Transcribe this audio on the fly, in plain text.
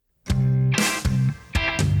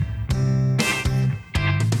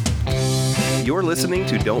You're listening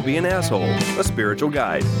to Don't Be an Asshole, a spiritual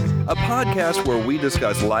guide, a podcast where we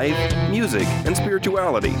discuss life, music, and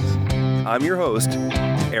spirituality. I'm your host,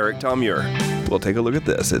 Eric Tom Muir. Well, take a look at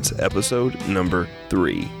this. It's episode number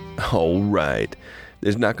 3. All right.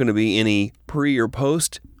 There's not going to be any pre or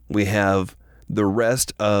post. We have the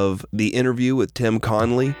rest of the interview with Tim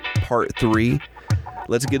Conley, part 3.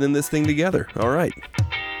 Let's get in this thing together. All right.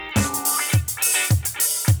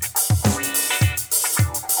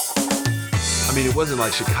 I mean, it wasn't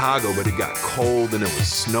like Chicago, but it got cold and it was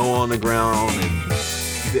snow on the ground. And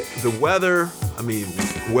the weather, I mean,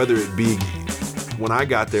 whether it be when I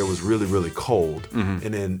got there was really, really cold. Mm-hmm.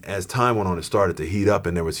 And then as time went on, it started to heat up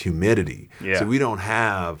and there was humidity. Yeah. So we don't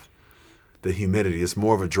have the humidity. It's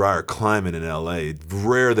more of a drier climate in LA. It's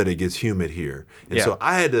rare that it gets humid here. And so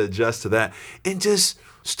I had to adjust to that. And just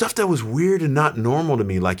stuff that was weird and not normal to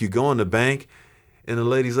me. Like you go in the bank and the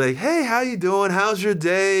lady's like, hey, how you doing? How's your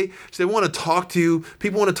day? They want to talk to you.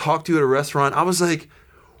 People want to talk to you at a restaurant. I was like,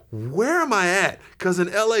 where am I at? Because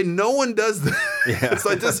in LA, no one does that. Yeah. It's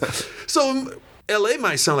like this. So LA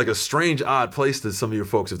might sound like a strange, odd place to some of your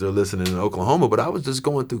folks if they're listening in Oklahoma, but I was just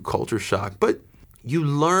going through culture shock. But you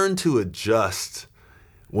learn to adjust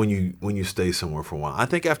when you stay somewhere for a while. I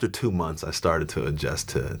think after 2 months, I started to adjust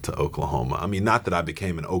to Oklahoma. I mean, not that I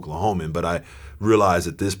became an Oklahoman, but I realized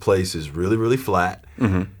that this place is really, really flat,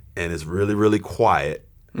 mm-hmm. and it's really, really quiet,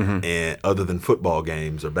 mm-hmm. and other than football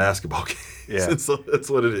games or basketball games. Yeah. And so that's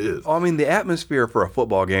what it is. Well, I mean, the atmosphere for a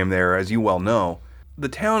football game there, as you well know, the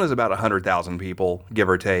town is about 100,000 people, give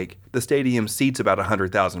or take. The stadium seats about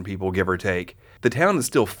 100,000 people, give or take. The town is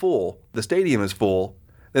still full. The stadium is full.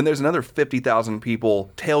 Then there's another 50,000 people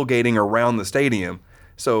tailgating around the stadium.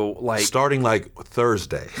 So starting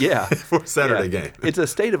Thursday. Yeah. For Saturday game. It's a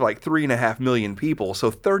state of 3.5 million people. So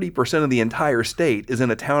 30% of the entire state is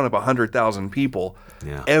in a town of 100,000 people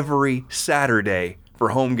every Saturday for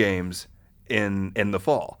home games in the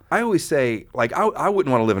fall. I always say, I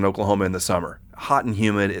wouldn't want to live in Oklahoma in the summer. Hot and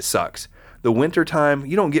humid, it sucks. The wintertime,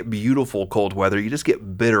 you don't get beautiful cold weather. You just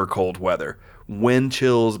get bitter cold weather. Wind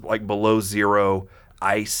chills below zero.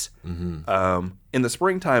 Ice. Mm-hmm. In the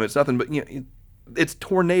springtime, it's nothing but it's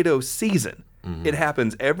tornado season. Mm-hmm. It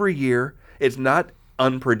happens every year. It's not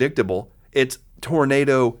unpredictable. It's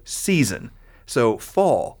tornado season. So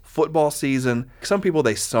fall, football season. Some people,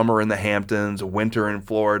 they summer in the Hamptons, winter in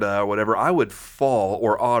Florida, or whatever. I would fall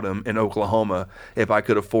or autumn in Oklahoma if I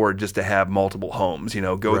could afford just to have multiple homes.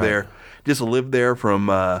 Go there, just live there from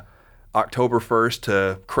October 1st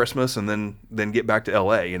to Christmas, and then get back to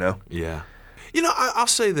LA. Yeah. I'll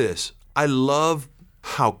say this. I love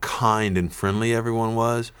how kind and friendly everyone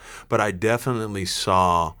was, but I definitely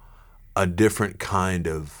saw a different kind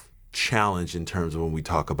of challenge in terms of when we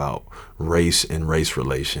talk about race and race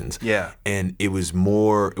relations. Yeah. And it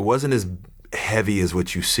wasn't as heavy as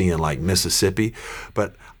what you see in Mississippi,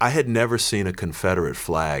 but I had never seen a Confederate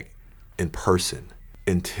flag in person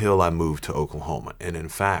until I moved to Oklahoma. And in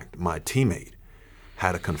fact, my teammate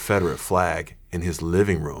had a Confederate flag in his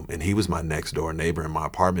living room, and he was my next door neighbor in my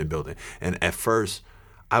apartment building. And at first,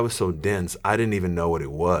 I was so dense, I didn't even know what it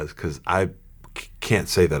was, because I can't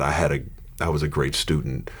say that I was a great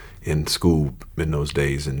student in school in those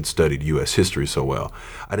days and studied U.S. history so well.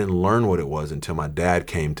 I didn't learn what it was until my dad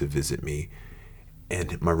came to visit me,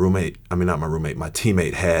 and my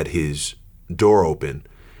teammate had his door open,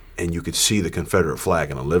 and you could see the Confederate flag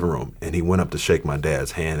in the living room, and he went up to shake my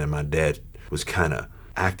dad's hand, and my dad was kind of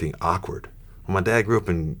acting awkward. My dad grew up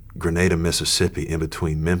in Grenada, Mississippi, in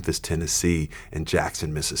between Memphis, Tennessee, and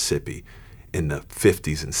Jackson, Mississippi, in the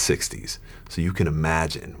 50s and 60s. So you can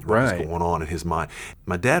imagine what was going on in his mind.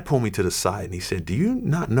 My dad pulled me to the side, and he said, do you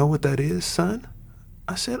not know what that is, son?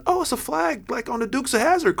 I said, oh, it's a flag on the Dukes of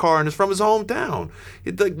Hazzard car, and it's from his hometown.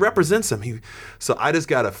 It represents him. So I just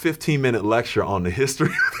got a 15-minute lecture on the history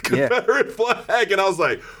of the Confederate flag, and I was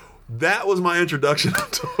like, that was my introduction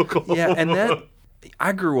to Oklahoma. Yeah, and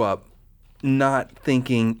I grew up not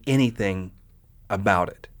thinking anything about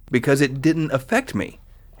it because it didn't affect me.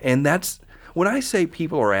 And that's when I say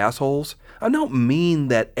people are assholes, I don't mean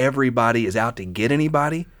that everybody is out to get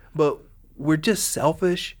anybody, but we're just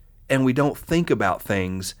selfish and we don't think about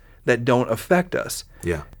things that don't affect us.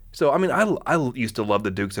 Yeah. So, I mean, I used to love the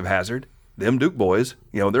Dukes of Hazzard. Them Duke boys,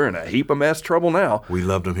 they're in a heap of mess trouble now. We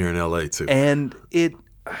loved them here in LA too. And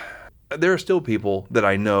there are still people that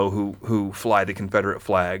I know who fly the Confederate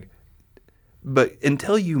flag. But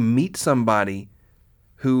until you meet somebody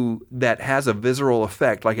that has a visceral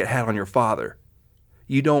effect like it had on your father,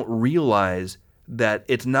 you don't realize that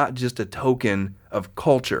it's not just a token of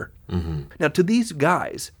culture. Mm-hmm. Now, to these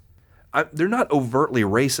guys, they're not overtly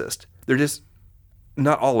racist. They're just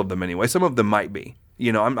Not all of them anyway. Some of them might be.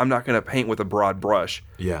 I'm not going to paint with a broad brush.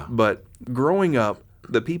 Yeah. But growing up,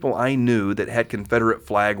 the people I knew that had Confederate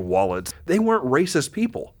flag wallets, they weren't racist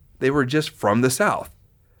people. They were just from the South.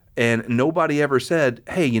 And nobody ever said,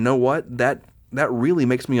 hey, you know what? That really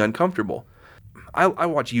makes me uncomfortable. I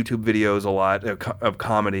watch YouTube videos a lot of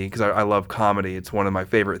comedy because I love comedy. It's one of my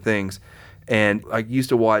favorite things. And I used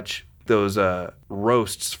to watch those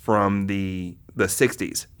roasts from the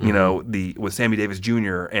 60s, with Sammy Davis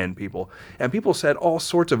Jr. and people. And people said all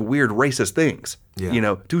sorts of weird racist things,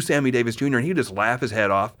 to Sammy Davis Jr. And he'd just laugh his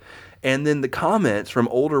head off. And then the comments from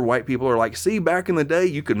older white people are like, see, back in the day,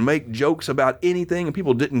 you could make jokes about anything and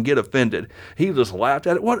people didn't get offended. He just laughed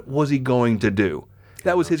at it. What was he going to do?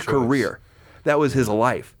 That was his career. That was his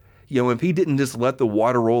life. If he didn't just let the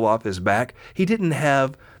water roll off his back, he didn't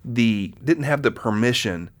have the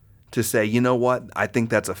permission to say, you know what, I think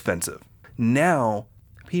that's offensive. Now,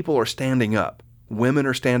 people are standing up. Women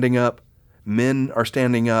are standing up. Men are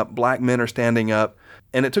standing up. Black men are standing up.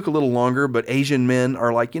 And it took a little longer, but Asian men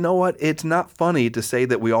are like, you know what, it's not funny to say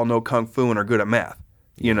that we all know Kung Fu and are good at math.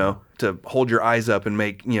 To hold your eyes up and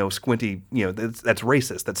make, squinty, that's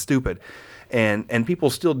racist. That's stupid. And people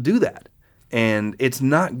still do that. And it's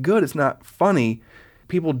not good. It's not funny.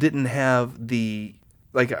 People didn't have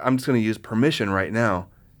I'm just going to use permission right now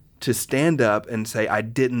to stand up and say, I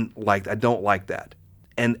don't like that.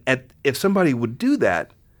 And if somebody would do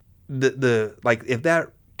that, if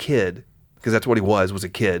that kid, because that's what he was a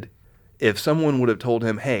kid, if someone would have told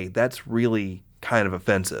him, hey, that's really kind of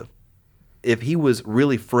offensive. If he was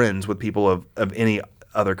really friends with people of any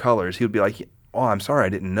other colors, he would be like, oh, I'm sorry, I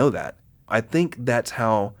didn't know that. I think that's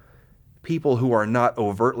how people who are not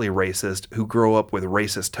overtly racist, who grow up with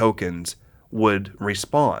racist tokens, would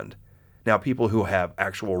respond. Now, people who have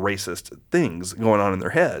actual racist things going on in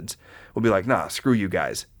their heads will be like, nah, screw you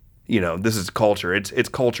guys. This is culture. It's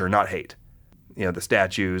culture, not hate. The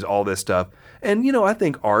statues, all this stuff. And, I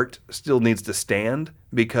think art still needs to stand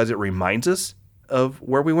because it reminds us of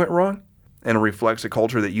where we went wrong and it reflects a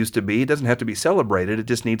culture that used to be. It doesn't have to be celebrated. It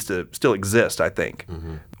just needs to still exist, I think.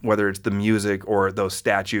 Mm-hmm. Whether it's the music or those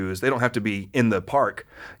statues, they don't have to be in the park,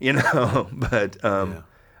 But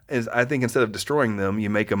I think instead of destroying them, you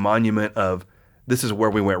make a monument of this is where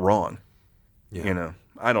we went wrong. Yeah.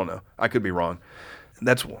 I don't know. I could be wrong.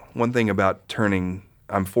 That's one thing about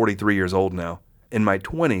I'm 43 years old now. In my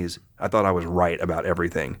 20s, I thought I was right about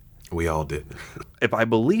everything. We all did. If I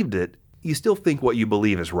believed it, you still think what you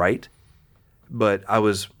believe is right, but I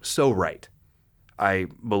was so right. I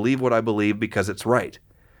believe what I believe because it's right.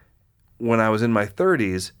 When I was in my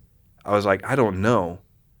 30s, I was like, I don't know.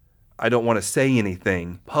 I don't want to say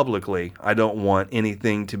anything publicly. I don't want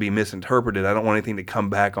anything to be misinterpreted. I don't want anything to come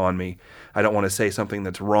back on me. I don't want to say something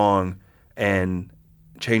that's wrong and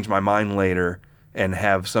change my mind later and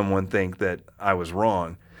have someone think that I was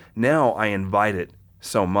wrong. Now I invite it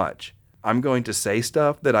so much. I'm going to say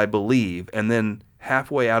stuff that I believe, and then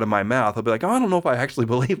halfway out of my mouth, I'll be like, oh, I don't know if I actually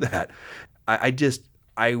believe that.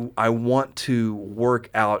 I want to work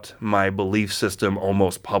out my belief system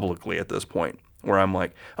almost publicly at this point, where I'm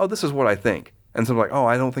like, oh, this is what I think. And someone's like, oh,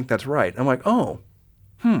 I don't think that's right. I'm like, oh,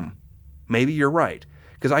 maybe you're right.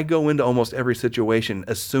 Because I go into almost every situation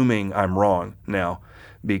assuming I'm wrong now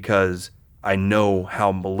because I know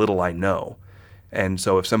how little I know. And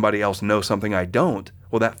so if somebody else knows something I don't,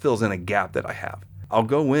 well, that fills in a gap that I have. I'll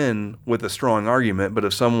go in with a strong argument, but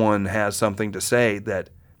if someone has something to say that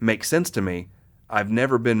makes sense to me, I've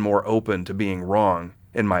never been more open to being wrong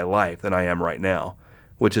in my life than I am right now,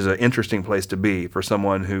 which is an interesting place to be for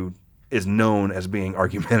someone who is known as being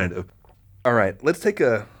argumentative. All right, let's take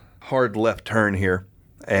a hard left turn here.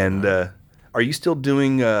 And are you still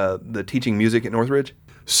doing the teaching music at Northridge?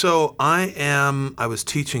 So I was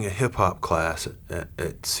teaching a hip-hop class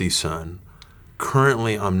at CSUN.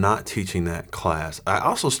 Currently, I'm not teaching that class. I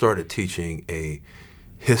also started teaching a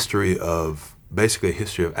history of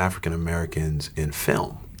African Americans in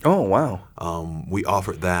film. Oh, wow. We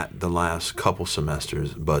offered that the last couple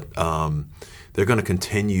semesters, but they're going to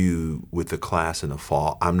continue with the class in the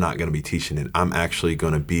fall. I'm not going to be teaching it. I'm actually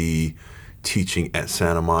going to be teaching at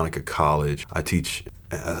Santa Monica College. I teach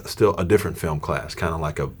still a different film class, kind of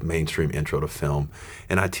like a mainstream intro to film.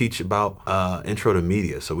 And I teach about intro to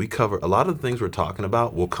media. So we cover a lot of the things we're talking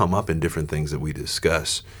about will come up in different things that we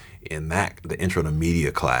discuss in the intro to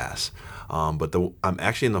media class. But I'm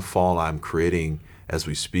actually in the fall, I'm creating, as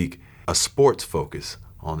we speak, a sports focus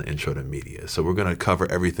on the intro to media. So we're going to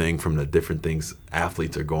cover everything from the different things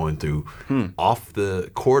athletes are going through off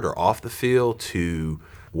the court or off the field to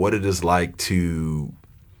what it is like to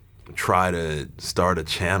try to start a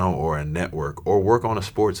channel or a network or work on a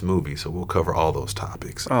sports movie. So we'll cover all those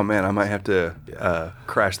topics. Oh, man, I might have to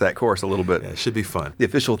crash that course a little bit. Yeah, it should be fun. The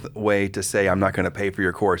official way to say I'm not going to pay for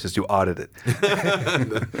your course is to audit it.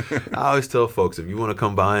 I always tell folks, if you want to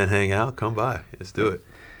come by and hang out, come by. Let's do it.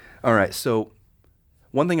 All right, so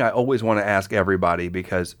one thing I always want to ask everybody,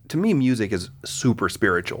 because to me music is super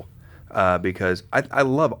spiritual, because I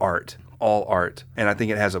love art. All art, and I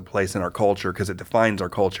think it has a place in our culture because it defines our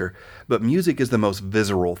culture. But music is the most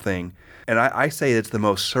visceral thing, and I say it's the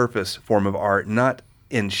most surface form of art, not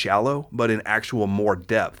in shallow, but in actual more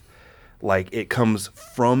depth. Like it comes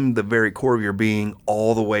from the very core of your being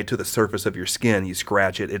all the way to the surface of your skin. You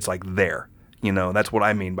scratch it, it's like there. You know, that's what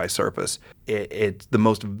I mean by surface. It's the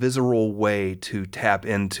most visceral way to tap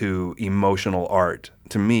into emotional art,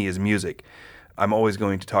 to me, is music. I'm always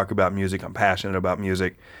going to talk about music. I'm passionate about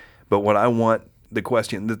music. But what I want, the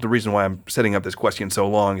reason why I'm setting up this question so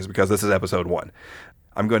long is because this is episode 1.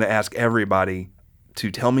 I'm going to ask everybody to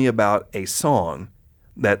tell me about a song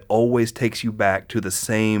that always takes you back to the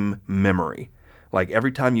same memory. Like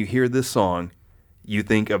every time you hear this song, you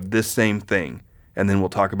think of this same thing. And then we'll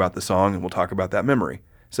talk about the song and we'll talk about that memory.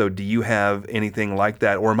 So do you have anything like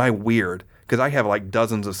that? Or am I weird? Because I have like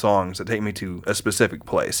dozens of songs that take me to a specific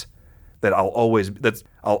place that I'll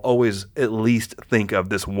always at least think of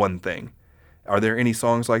this one thing. Are there any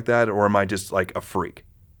songs like that, or am I just like a freak?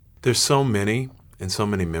 There's so many and so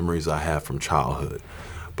many memories I have from childhood.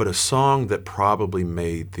 But a song that probably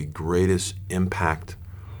made the greatest impact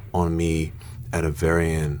on me at a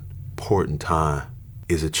very important time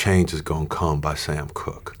is A Change Is Gonna Come by Sam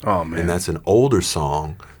Cooke. Oh, man. And that's an older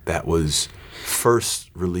song that was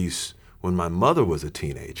first released when my mother was a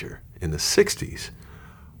teenager in the 60s.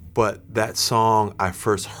 But that song, I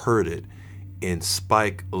first heard it in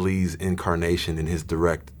Spike Lee's incarnation in his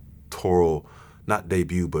directorial, not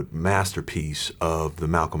debut, but masterpiece of the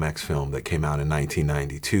Malcolm X film that came out in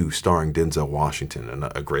 1992, starring Denzel Washington, and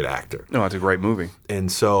a great actor. No, it's a great movie.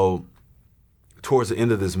 And so towards the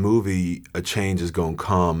end of this movie, A Change Is Gonna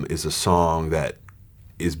Come is a song that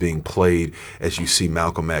is being played as you see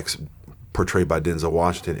Malcolm X portrayed by Denzel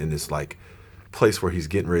Washington in this like place where he's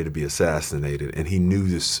getting ready to be assassinated, and he knew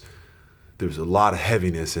there was a lot of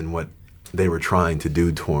heaviness in what they were trying to do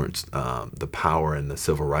towards the power and the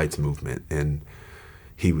civil rights movement, and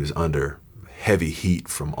he was under heavy heat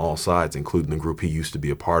from all sides, including the group he used to be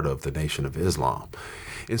a part of, the Nation of Islam.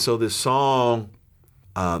 And so this song,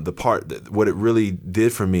 what it really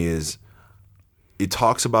did for me is it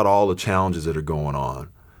talks about all the challenges that are going on,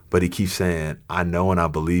 but he keeps saying, I know and I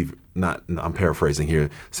believe, I'm paraphrasing here,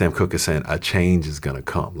 Sam Cooke is saying, a change is going to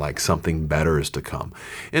come, like something better is to come.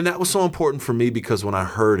 And that was so important for me because when I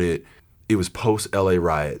heard it, it was post-LA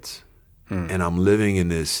riots, and I'm living in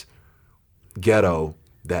this ghetto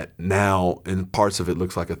that now in parts of it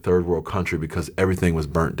looks like a third world country because everything was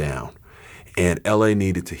burnt down. And LA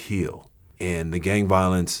needed to heal. And the gang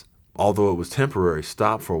violence, although it was temporary,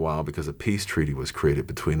 stopped for a while because a peace treaty was created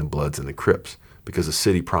between the Bloods and the Crips because the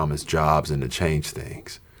city promised jobs and to change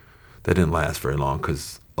things. That didn't last very long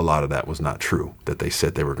because a lot of that was not true that they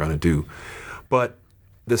said they were going to do. But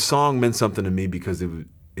the song meant something to me because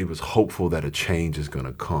it was hopeful that a change is going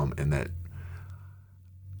to come, and that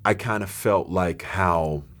I kind of felt like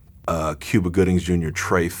how Cuba Goodings Jr.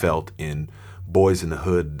 Trey felt in Boys in the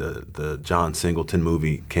Hood, the John Singleton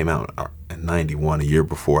movie came out in 91, a year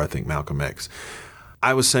before, I think, Malcolm X.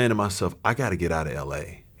 I was saying to myself, I got to get out of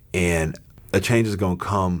L.A. And A Change Is Gonna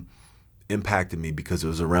Come impacted me because it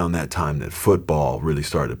was around that time that football really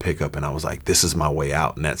started to pick up, and I was like, this is my way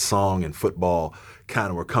out. And that song and football kind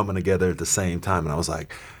of were coming together at the same time, and I was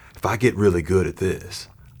like, if I get really good at this,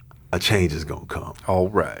 a change is gonna come. All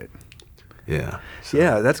right. Yeah. So.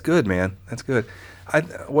 Yeah, that's good, man. That's good.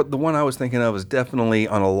 The one I was thinking of is definitely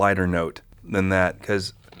on a lighter note than that,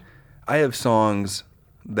 because I have songs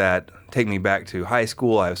that take me back to high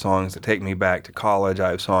school. I have songs that take me back to college.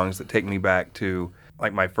 I have songs that take me back to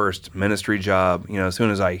like my first ministry job. You know, as soon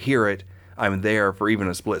as I hear it, I'm there for even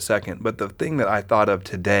a split second. But the thing that I thought of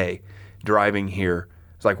today, driving here,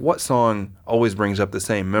 is like, what song always brings up the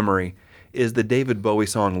same memory is the David Bowie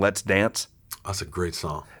song Let's Dance. That's a great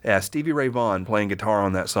song. Yeah, Stevie Ray Vaughan playing guitar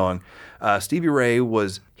on that song. Stevie Ray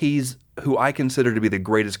he's who I consider to be the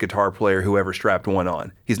greatest guitar player who ever strapped one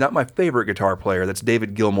on. He's not my favorite guitar player. That's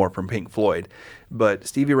David Gilmour from Pink Floyd. But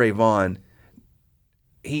Stevie Ray Vaughan,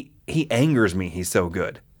 he angers me. He's so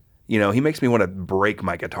good. You know, he makes me want to break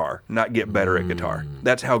my guitar, not get better at guitar.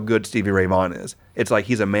 That's how good Stevie Ray Vaughan is. It's like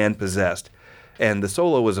he's a man possessed. And the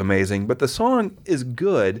solo was amazing, but the song is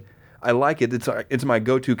good. I like it. It's my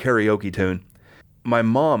go-to karaoke tune. my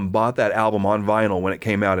mom bought that album on vinyl when it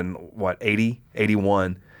came out in, 80,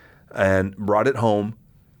 81, and brought it home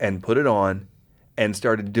and put it on and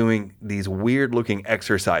started doing these weird-looking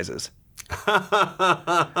exercises.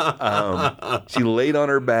 She laid on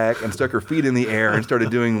her back and stuck her feet in the air and started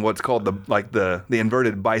doing what's called the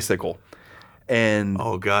inverted bicycle. And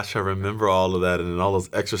oh gosh, I remember all of that, and then all those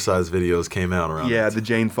exercise videos came out around. Yeah, the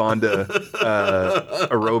Jane Fonda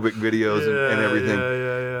aerobic videos and everything.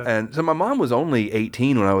 Yeah. And so my mom was only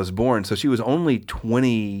 18 when I was born, so she was only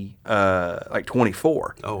 24.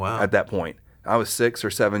 Oh wow! At that point, I was 6 or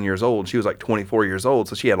 7 years old. She was like 24 years old,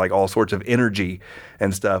 so she had like all sorts of energy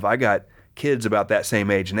and stuff. I got kids about that same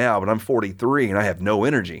age now, but I'm 43 and I have no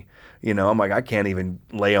energy. You know, I'm like, I can't even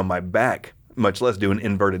lay on my back, much less do an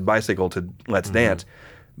inverted bicycle to Let's Dance.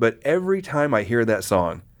 But every time I hear that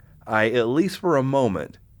song, I, at least for a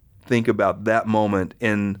moment, think about that moment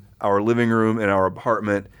in our living room, in our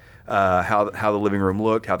apartment, how the living room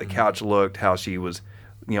looked, how the couch looked, how she was,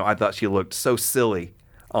 I thought she looked so silly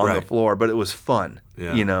on the floor, but it was fun.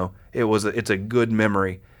 Yeah. You know, it's a good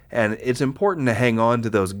memory. And it's important to hang on to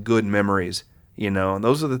those good memories, and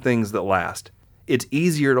those are the things that last. It's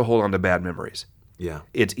easier to hold on to bad memories. Yeah.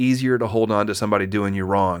 It's easier to hold on to somebody doing you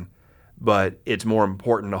wrong, but it's more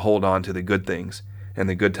important to hold on to the good things and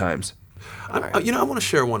the good times. I want to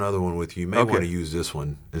share one other one with you. You may want to use this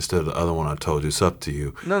one instead of the other one I told you. It's up to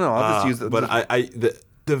you. No, I'll just use the... But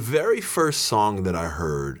the very first song that I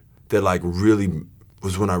heard that like really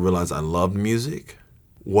was when I realized I loved music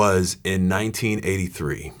was in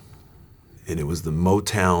 1983. And it was the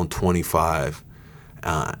Motown 25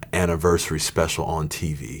 anniversary special on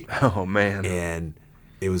TV. Oh, man. And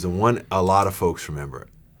it was the one a lot of folks remember.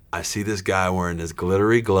 I see this guy wearing this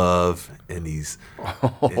glittery glove and these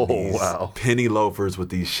penny loafers with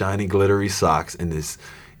these shiny glittery socks and this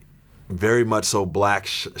very much so black,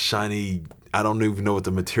 shiny, I don't even know what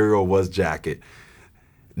the material was, jacket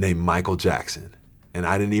named Michael Jackson. And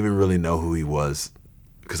I didn't even really know who he was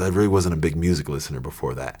because I really wasn't a big music listener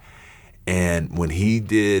before that. And when he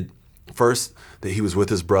did, first that he was with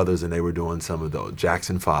his brothers and they were doing some of the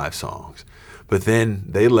Jackson 5 songs. But then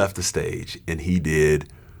they left the stage and he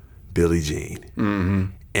did Billie Jean. Mm-hmm.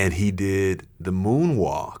 And he did the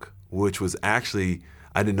Moonwalk, which was actually,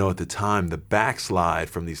 I didn't know at the time, the backslide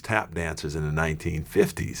from these tap dancers in the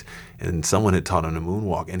 1950s. And someone had taught him the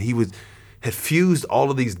Moonwalk. And he had fused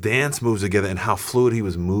all of these dance moves together and how fluid he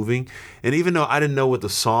was moving. And even though I didn't know what the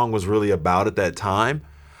song was really about at that time,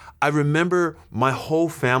 I remember my whole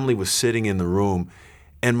family was sitting in the room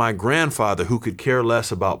and my grandfather, who could care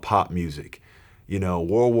less about pop music, World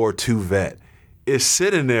War II vet, is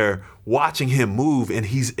sitting there watching him move and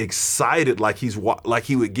he's excited like he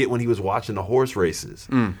would get when he was watching the horse races.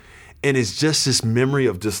 And it's just this memory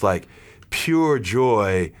of just like pure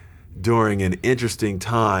joy during an interesting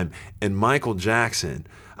time. And Michael Jackson,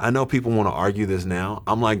 I know people want to argue this now.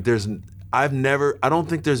 I'm like, I don't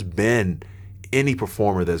think there's been any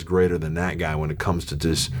performer that's greater than that guy when it comes to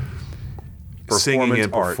just singing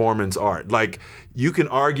and performance art. Like, you can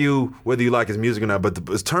argue whether you like his music or not, but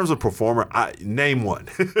in terms of performer, name one.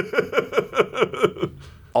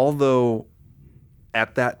 Although,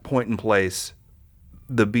 at that point in place,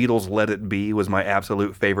 the Beatles' Let It Be was my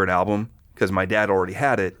absolute favorite album because my dad already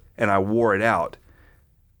had it and I wore it out.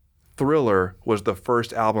 Thriller was the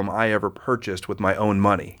first album I ever purchased with my own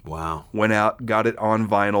money. Wow. Went out, got it on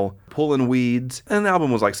vinyl, pulling weeds, and the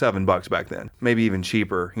album was like $7 back then. Maybe even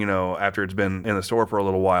cheaper, after it's been in the store for a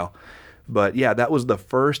little while. But yeah, that was the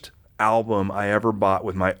first album I ever bought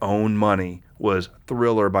with my own money was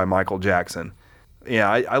Thriller by Michael Jackson. Yeah,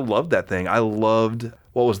 I loved that thing. I loved,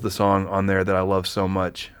 what was the song on there that I loved so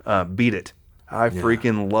much? Beat It. I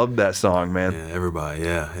freaking loved that song, man. Yeah, everybody,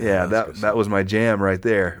 yeah. Yeah, that was my jam right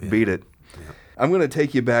there. Yeah. Beat It. Yeah. I'm going to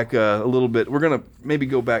take you back a little bit. We're going to maybe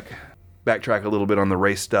go backtrack a little bit on the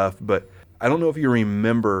race stuff, but I don't know if you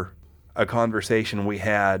remember a conversation we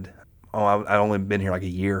had. I'd only been here like a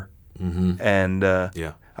year. Mm-hmm. And I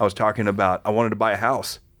was talking about I wanted to buy a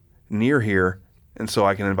house near here, and so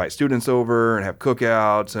I can invite students over and have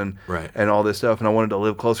cookouts and all this stuff. And I wanted to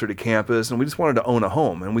live closer to campus, and we just wanted to own a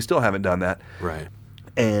home, and we still haven't done that. Right.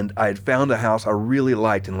 And I had found a house I really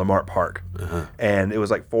liked in Lamar Park, and it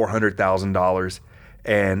was like $400,000.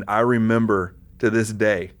 And I remember to this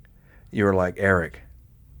day, you were like, Eric,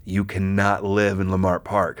 you cannot live in Lamar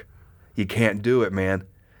Park. You can't do it, man.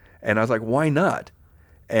 And I was like, why not?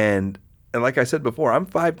 And like I said before, I'm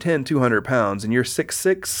 5'10", 200 pounds, and you're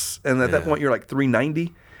 6'6", and at that point you're like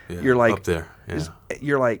 390. Yeah, you're like up there. Yeah.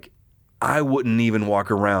 You're like, I wouldn't even walk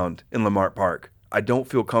around in Lamar Park. I don't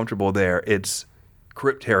feel comfortable there. It's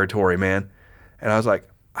Crip territory, man. And I was like,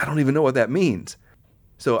 I don't even know what that means.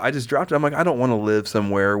 So I just dropped it. I'm like, I don't want to live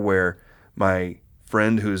somewhere where my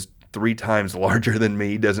friend who's 3 times larger than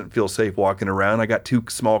me doesn't feel safe walking around. I got 2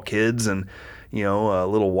 small kids and, a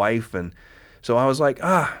little wife. And so I was like,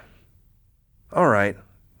 all right,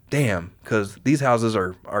 damn, because these houses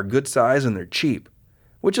are good size and they're cheap,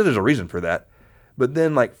 which there's a reason for that. But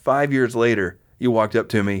then like 5 years later, you walked up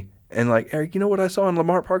to me and like, Eric, you know what I saw in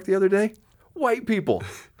Lamar Park the other day? White people.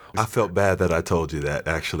 I felt bad that I told you that,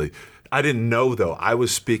 actually. I didn't know, though. I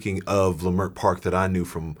was speaking of Leimert Park that I knew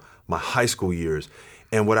from my high school years.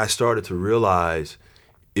 And what I started to realize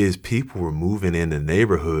is people were moving into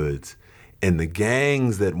neighborhoods, and the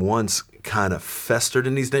gangs that once kind of festered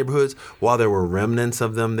in these neighborhoods, while there were remnants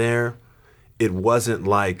of them there, it wasn't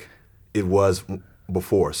like it was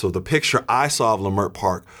before. So the picture I saw of Leimert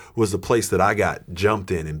Park was the place that I got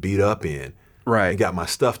jumped in and beat up in, right, and got my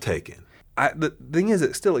stuff taken. The thing is,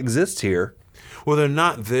 it still exists here. Well, they're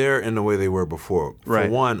not there in the way they were before. Right.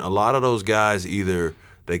 For one, a lot of those guys either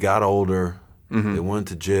they got older, they went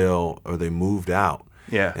to jail, or they moved out.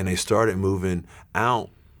 Yeah. And they started moving out.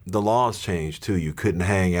 The laws changed, too. You couldn't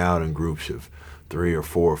hang out in groups of 3 or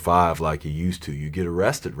 4 or 5 like you used to. You get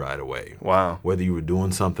arrested right away. Wow. Whether you were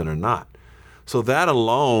doing something or not. So that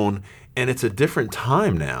alone, and it's a different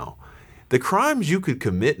time now. The crimes you could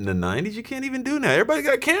commit in the 90s, you can't even do now. Everybody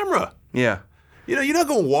got a camera. Yeah. You're not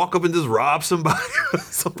going to walk up and just rob somebody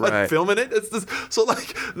Right. filming it. It's just, so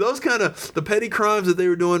like those kind of the petty crimes that they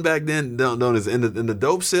were doing back then, known as in the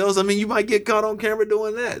dope sales. I mean, you might get caught on camera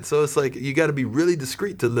doing that. So it's like you got to be really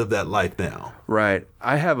discreet to live that life now. Right.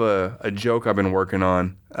 I have a joke I've been working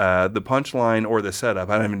on. The punchline or the setup,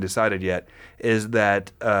 I haven't decided yet, is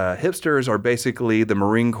that hipsters are basically the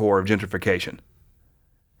Marine Corps of gentrification.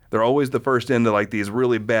 They're always the first into like these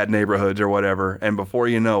really bad neighborhoods or whatever, and before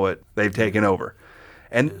you know it, they've taken over.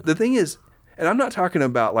 And the thing is, and I'm not talking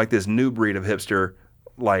about like this new breed of hipster,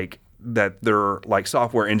 like that they're like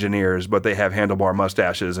software engineers, but they have handlebar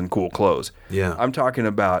mustaches and cool clothes. Yeah. I'm talking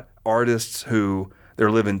about artists who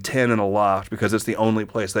they're living 10 in a loft because it's the only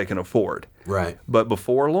place they can afford. Right. But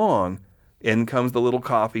before long, in comes the little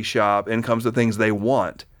coffee shop, in comes the things they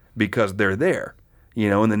want because they're there.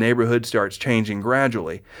 And the neighborhood starts changing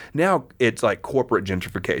gradually. Now it's like corporate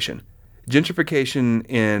gentrification. Gentrification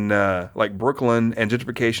in like Brooklyn and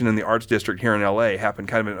gentrification in the Arts District here in LA happened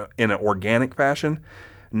kind of in an organic fashion.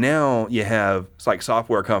 Now you have like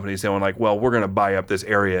software companies saying like, well, we're going to buy up this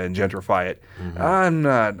area and gentrify it. Mm-hmm.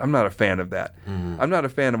 I'm not a fan of that. Mm-hmm. I'm not a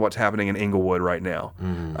fan of what's happening in Inglewood right now.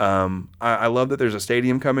 Mm-hmm. I love that there's a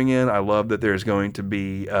stadium coming in. I love that there's going to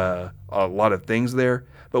be a lot of things there.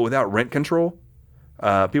 But without rent control,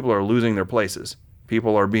 people are losing their places.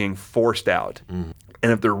 People are being forced out. Mm-hmm.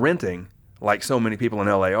 And if they're renting, like so many people in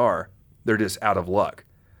LA are, they're just out of luck.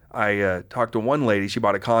 I talked to one lady. She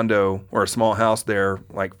bought a condo or a small house there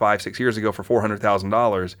like 5-6 years ago for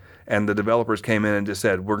 $400,000. And the developers came in and just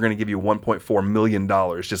said, we're going to give you $1.4 million.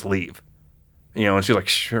 Just leave. And she's like,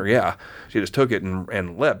 sure, yeah. She just took it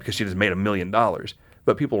and left because she just made $1 million.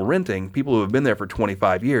 But people renting, people who have been there for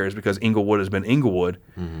 25 years because Inglewood has been Inglewood,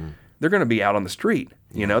 mm-hmm. they're going to be out on the street.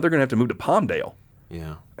 They're going to have to move to Palmdale.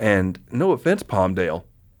 Yeah. And no offense, Palmdale,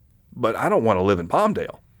 but I don't want to live in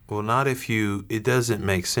Palmdale. Well, not if it doesn't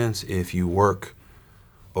make sense if you work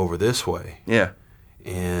over this way. Yeah.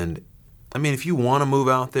 And, I mean, if you want to move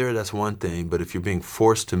out there, that's one thing. But if you're being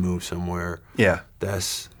forced to move somewhere, yeah,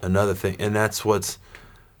 that's another thing. And that's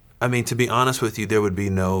to be honest with you, there would be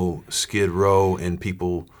no Skid Row and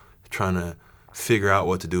people trying to figure out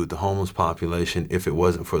what to do with the homeless population if it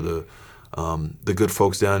wasn't for the good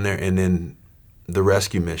folks down there and then the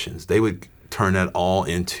rescue missions. They would turn that all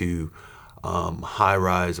into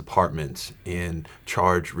high-rise apartments and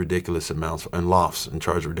charge ridiculous amounts, and lofts and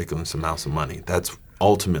charge ridiculous amounts of money. That's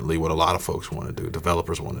ultimately what a lot of folks want to do,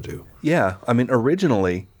 developers want to do. Yeah. I mean,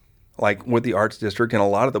 originally, like with the Arts District and a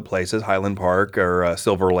lot of the places, Highland Park or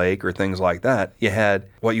Silver Lake or things like that, you had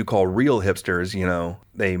what you call real hipsters,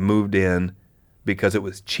 they moved in because it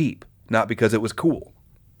was cheap, not because it was cool.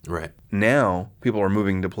 Right. Now, people are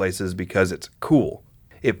moving to places because it's cool.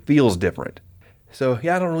 It feels different. So,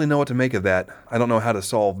 yeah, I don't really know what to make of that. I don't know how to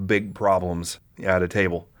solve big problems at a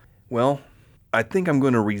table. Well, I think I'm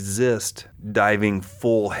going to resist diving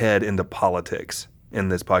full head into politics in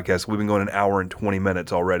this podcast. We've been going 1 hour and 20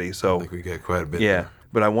 minutes already. So I think we got quite a bit. Yeah,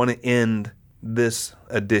 but I want to end this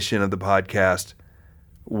edition of the podcast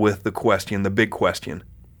with the question, the big question,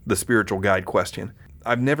 the spiritual guide question.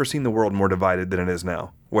 I've never seen the world more divided than it is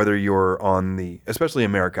now. Whether you're especially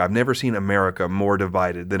America, I've never seen America more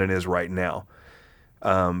divided than it is right now.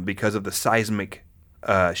 Because of the seismic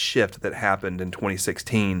shift that happened in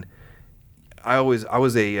 2016. I was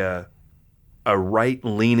a a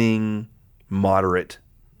right-leaning, moderate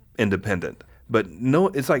independent. But no,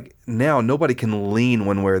 it's like now nobody can lean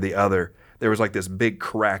one way or the other. There was like this big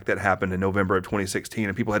crack that happened in November of 2016,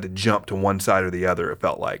 and people had to jump to one side or the other, it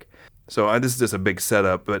felt like. So this is just a big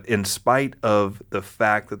setup, but in spite of the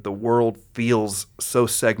fact that the world feels so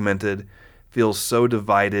segmented, feels so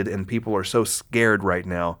divided, and people are so scared right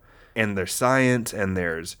now, and there's science and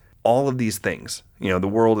there's all of these things. The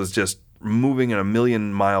world is just moving at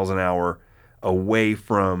 1,000,000 miles an hour away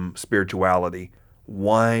from spirituality.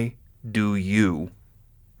 Why do you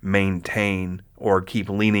maintain or keep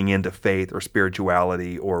leaning into faith or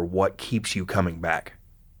spirituality, or what keeps you coming back?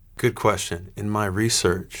 Good question. In my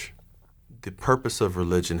research, the purpose of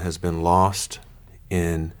religion has been lost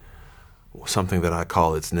in something that I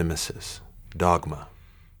call its nemesis, dogma.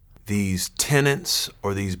 These tenets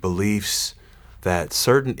or these beliefs that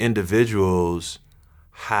certain individuals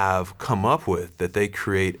have come up with that they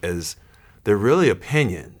create as, they're really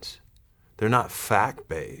opinions. They're not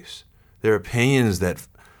fact-based. They're opinions that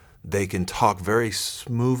they can talk very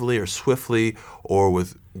smoothly or swiftly or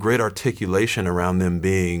with great articulation around them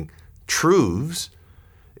being truths.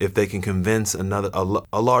 If they can convince a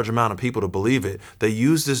large amount of people to believe it, they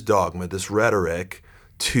use this dogma, this rhetoric,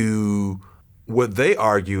 to what they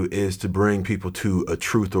argue is to bring people to a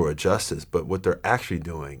truth or a justice. But what they're actually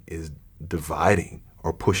doing is dividing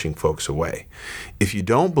or pushing folks away. If you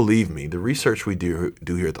don't believe me, the research we do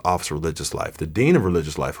here at the Office of Religious Life, the Dean of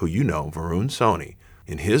Religious Life, who you know, Varun Soni,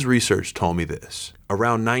 in his research told me this.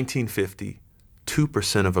 Around 1950,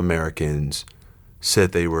 2% of Americans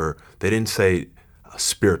said they didn't say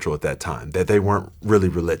spiritual at that time, that they weren't really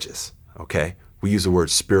religious, okay? We use the word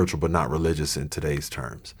spiritual but not religious in today's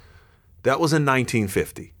terms. That was in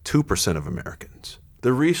 1950, 2% of Americans.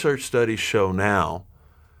 The research studies show now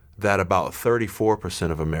that about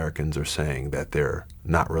 34% of Americans are saying that they're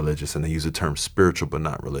not religious, and they use the term spiritual but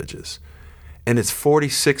not religious. And it's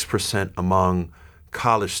 46% among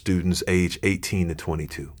college students age 18 to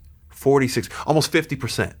 22. 46, almost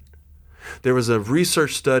 50%. There was a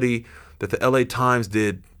research study that the LA Times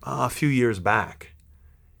did a few years back,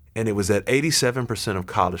 and it was that 87% of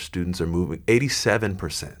college students are moving,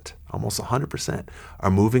 87%, almost 100%,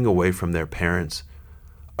 are moving away from their parents'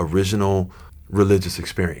 original religious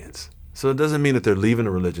experience. So it doesn't mean that they're leaving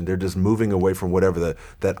a religion. They're just moving away from whatever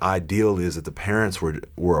that ideal is that the parents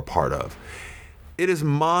were a part of. It is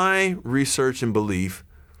my research and belief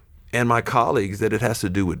and my colleagues that it has to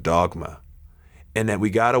do with dogma, and that we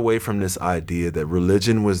got away from this idea that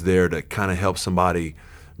religion was there to kind of help somebody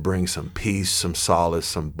bring some peace, some solace,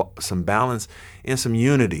 some balance, and some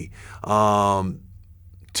unity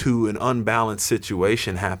to an unbalanced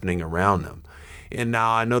situation happening around them. And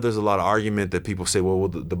now I know there's a lot of argument that people say, well,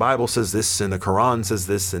 the Bible says this, and the Quran says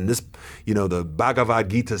this, and this, the Bhagavad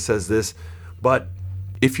Gita says this. But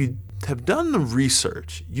if you have done the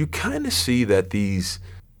research, you kind of see that these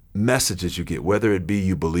messages you get, whether it be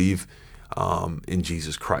you believe in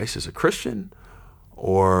Jesus Christ as a Christian,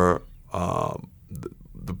 or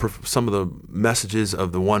some of the messages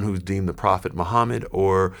of the one who's deemed the Prophet Muhammad,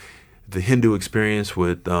 or the Hindu experience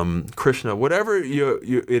with Krishna, whatever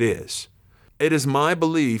it is. It is my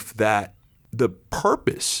belief that the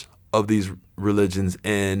purpose of these religions,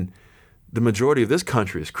 and the majority of this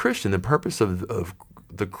country is Christian, the purpose of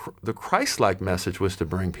the Christ-like message was to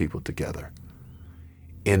bring people together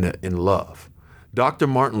in love. Dr.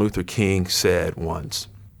 Martin Luther King said once,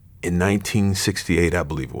 in 1968, I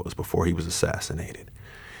believe it was, before he was assassinated,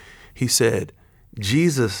 he said,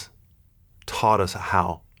 Jesus taught us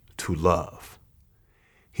how to love.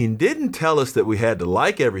 He didn't tell us that we had to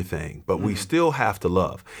like everything, but we still have to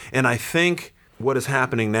love. And I think what is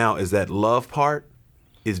happening now is that love part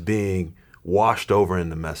is being washed over in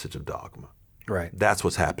the message of dogma. Right. That's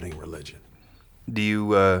what's happening in religion. Do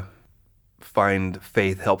you find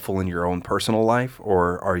faith helpful in your own personal life,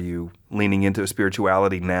 or are you leaning into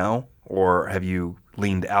spirituality now, or have you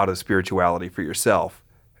leaned out of spirituality for yourself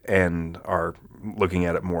and are looking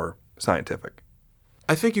at it more scientific?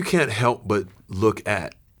 I think you can't help but look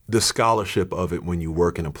at the scholarship of it when you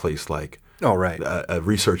work in a place like a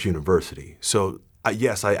research university. So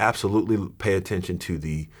yes, I absolutely pay attention to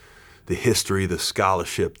the history, the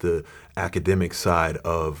scholarship, the academic side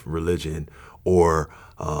of religion, or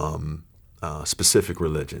specific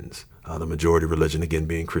religions. The majority religion, again,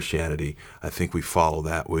 being Christianity. I think we follow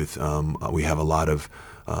that with, we have a lot of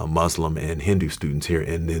Muslim and Hindu students here,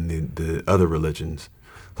 and then the other religions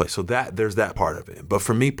place. So there's that part of it. But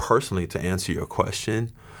for me personally, to answer your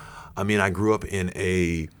question, I mean, I grew up in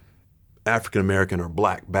a African-American or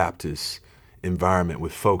Black Baptist environment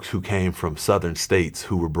with folks who came from southern states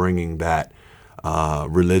who were bringing that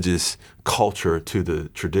religious culture to the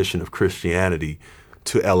tradition of Christianity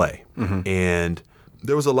to LA. And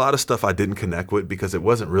there was a lot of stuff I didn't connect with because it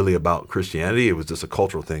wasn't really about Christianity. It was just a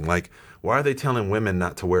cultural thing. Like, why are they telling women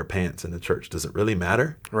not to wear pants in the church? Does it really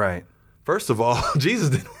matter? Right. First of all, Jesus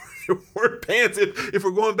didn't wear pants if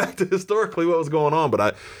we're going back to historically what was going on. But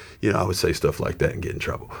I would say stuff like that and get in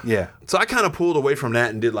trouble. Yeah. So I kind of pulled away from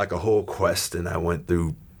that and did like a whole quest, and I went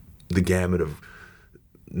through the gamut of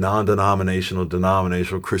non-denominational,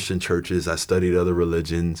 denominational Christian churches. I studied other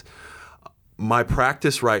religions. My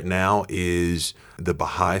practice right now is the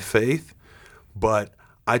Baha'i faith, but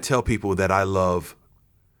I tell people that I love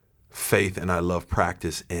faith and I love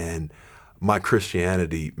practice, and my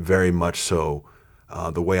Christianity very much so,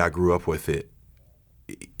 the way I grew up with it,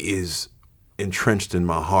 is entrenched in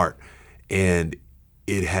my heart, and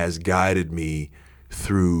it has guided me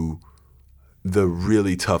through the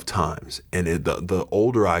really tough times. And the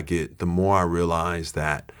older I get, the more I realize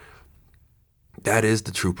that is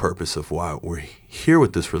the true purpose of why we're here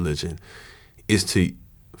with this religion, is to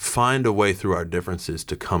find a way through our differences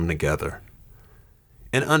to come together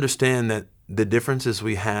and understand that the differences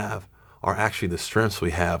we have are actually the strengths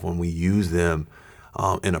we have when we use them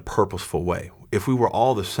in a purposeful way. If we were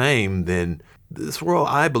all the same, then this world,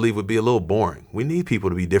 I believe, would be a little boring. We need people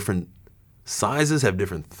to be different sizes, have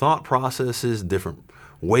different thought processes, different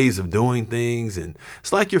ways of doing things. And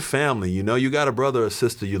it's like your family, you got a brother or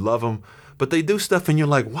sister, you love them, but they do stuff and you're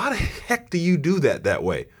like, why the heck do you do that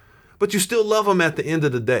way? But you still love them at the end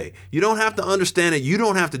of the day. You don't have to understand it. You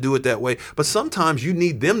don't have to do it that way. But sometimes you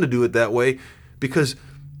need them to do it that way because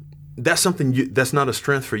that's something that's not a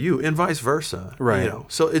strength for you, and vice versa. Right.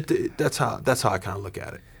 So that's how I kind of look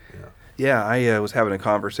at it. Yeah, I was having a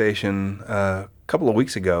conversation a couple of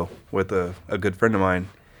weeks ago with a good friend of mine,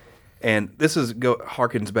 and this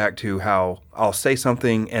harkens back to how I'll say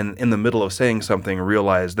something and in the middle of saying something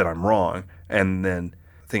realize that I'm wrong, and then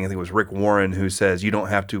I think it was Rick Warren who says you don't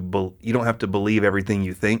have to believe everything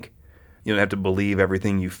you think, you don't have to believe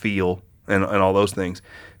everything you feel, and all those things.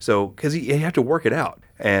 So because you have to work it out,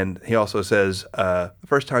 and he also says the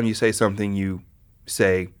first time you say something you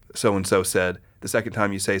say so and so said. The second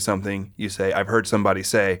time you say something, you say, I've heard somebody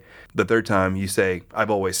say. The third time you say, I've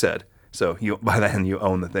always said. So by then you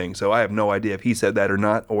own the thing. So I have no idea if he said that or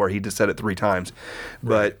not, or he just said it 3 times.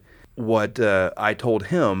 Right. But what I told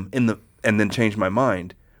him and then changed my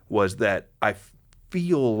mind was that I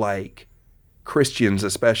feel like Christians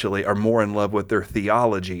especially are more in love with their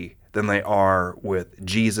theology than they are with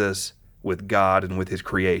Jesus, with God, and with his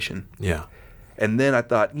creation. Yeah. And then I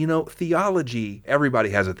thought, theology, everybody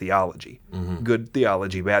has a theology. Mm-hmm. Good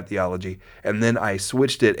theology, bad theology. And then I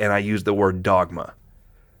switched it and I used the word dogma.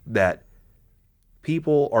 That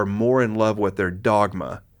people are more in love with their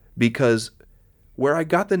dogma, because where I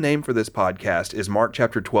got the name for this podcast is Mark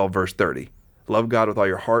chapter 12, verse 30. Love God with all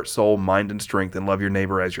your heart, soul, mind, and strength, and love your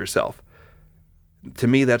neighbor as yourself. To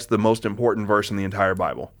me, that's the most important verse in the entire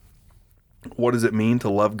Bible. What does it mean to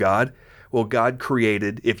love God? Well, God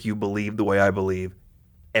created, if you believe the way I believe,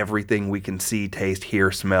 everything we can see, taste, hear,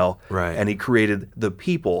 smell. Right. And he created the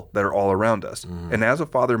people that are all around us. Mm. And as a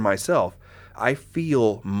father myself, I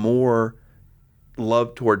feel more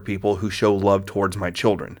love toward people who show love towards my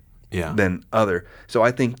children than other. So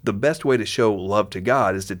I think the best way to show love to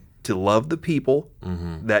God is to love the people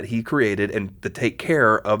that he created and to take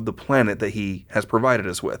care of the planet that he has provided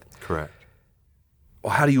us with. Correct.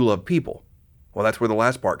 Well, how do you love people? Well, that's where the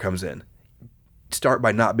last part comes in. Start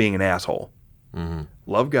by not being an asshole. Mm-hmm.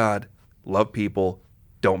 Love God, love people,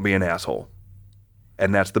 don't be an asshole.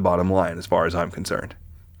 And that's the bottom line as far as I'm concerned.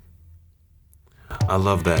 I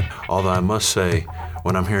love that. Although I must say,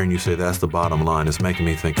 when I'm hearing you say that's the bottom line, it's making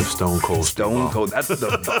me think of Stone Cold. Stone Cold, that's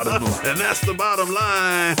the bottom line. And that's the bottom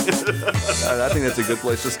line. I think that's a good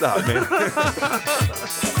place to stop, man.